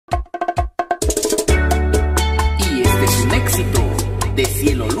de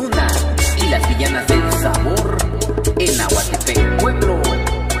Cielo Luna y las villanas del sabor en Aguatepec Pueblo,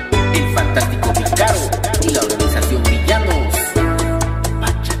 el fantástico Picaro y la organización Villanos.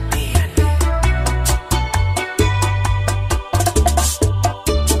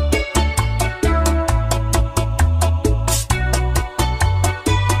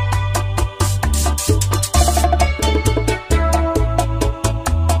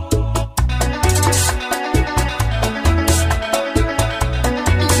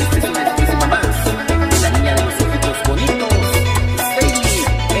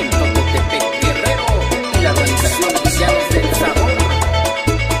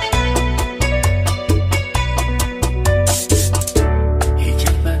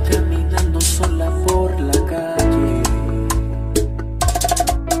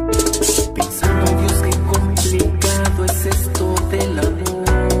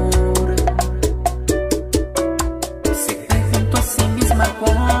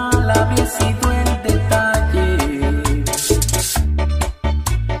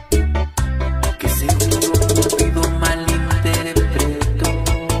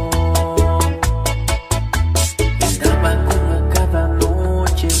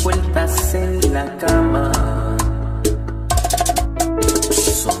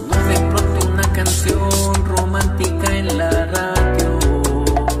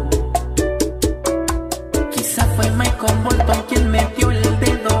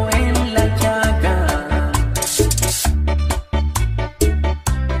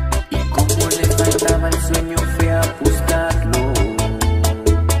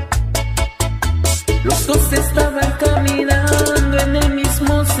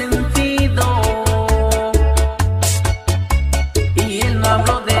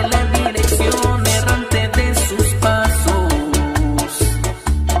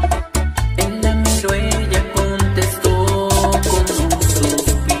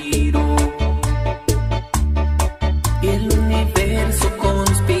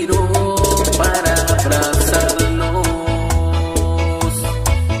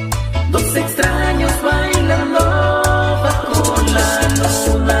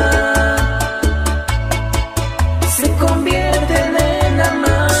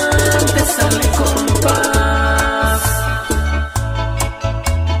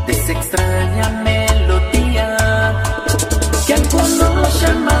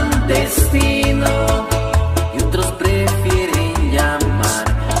 Destino y otros prefieren llamar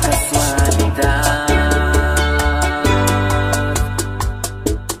casualidad.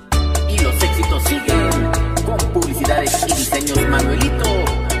 Y los éxitos siguen con publicidades y diseños Manuelito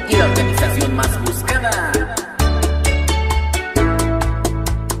y la organización más buscada.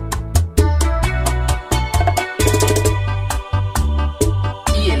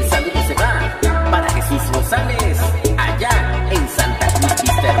 Y el saludo se va para Jesús Rosales, allá en Santa Cruz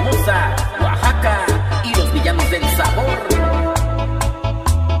Vista Hermosa, Oaxaca, y los villanos del sabor.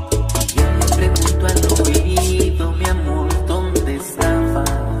 Y yo le pregunto al oído, mi amor, ¿dónde estabas?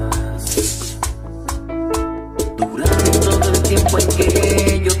 Durante todo el tiempo en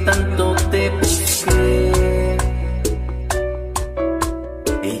que yo tanto te busqué.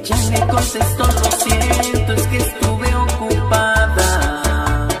 Ella me contestó, lo siento, es que estuve ocupada.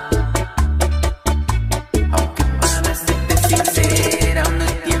 Aunque para serte sincera, no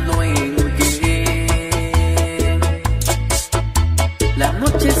entiendo en qué. La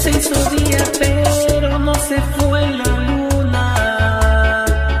noche se hizo día, pero no se fue la luna.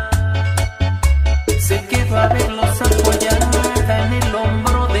 Se quedó a verlos apoyada en el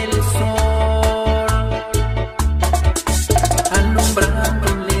hombro del sol,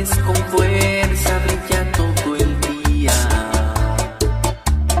 alumbrándoles con fuerza, brilla todo el día.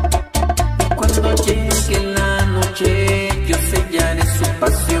 Y cuando llegue la noche, yo sellaré su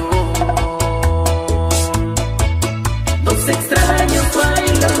pasión.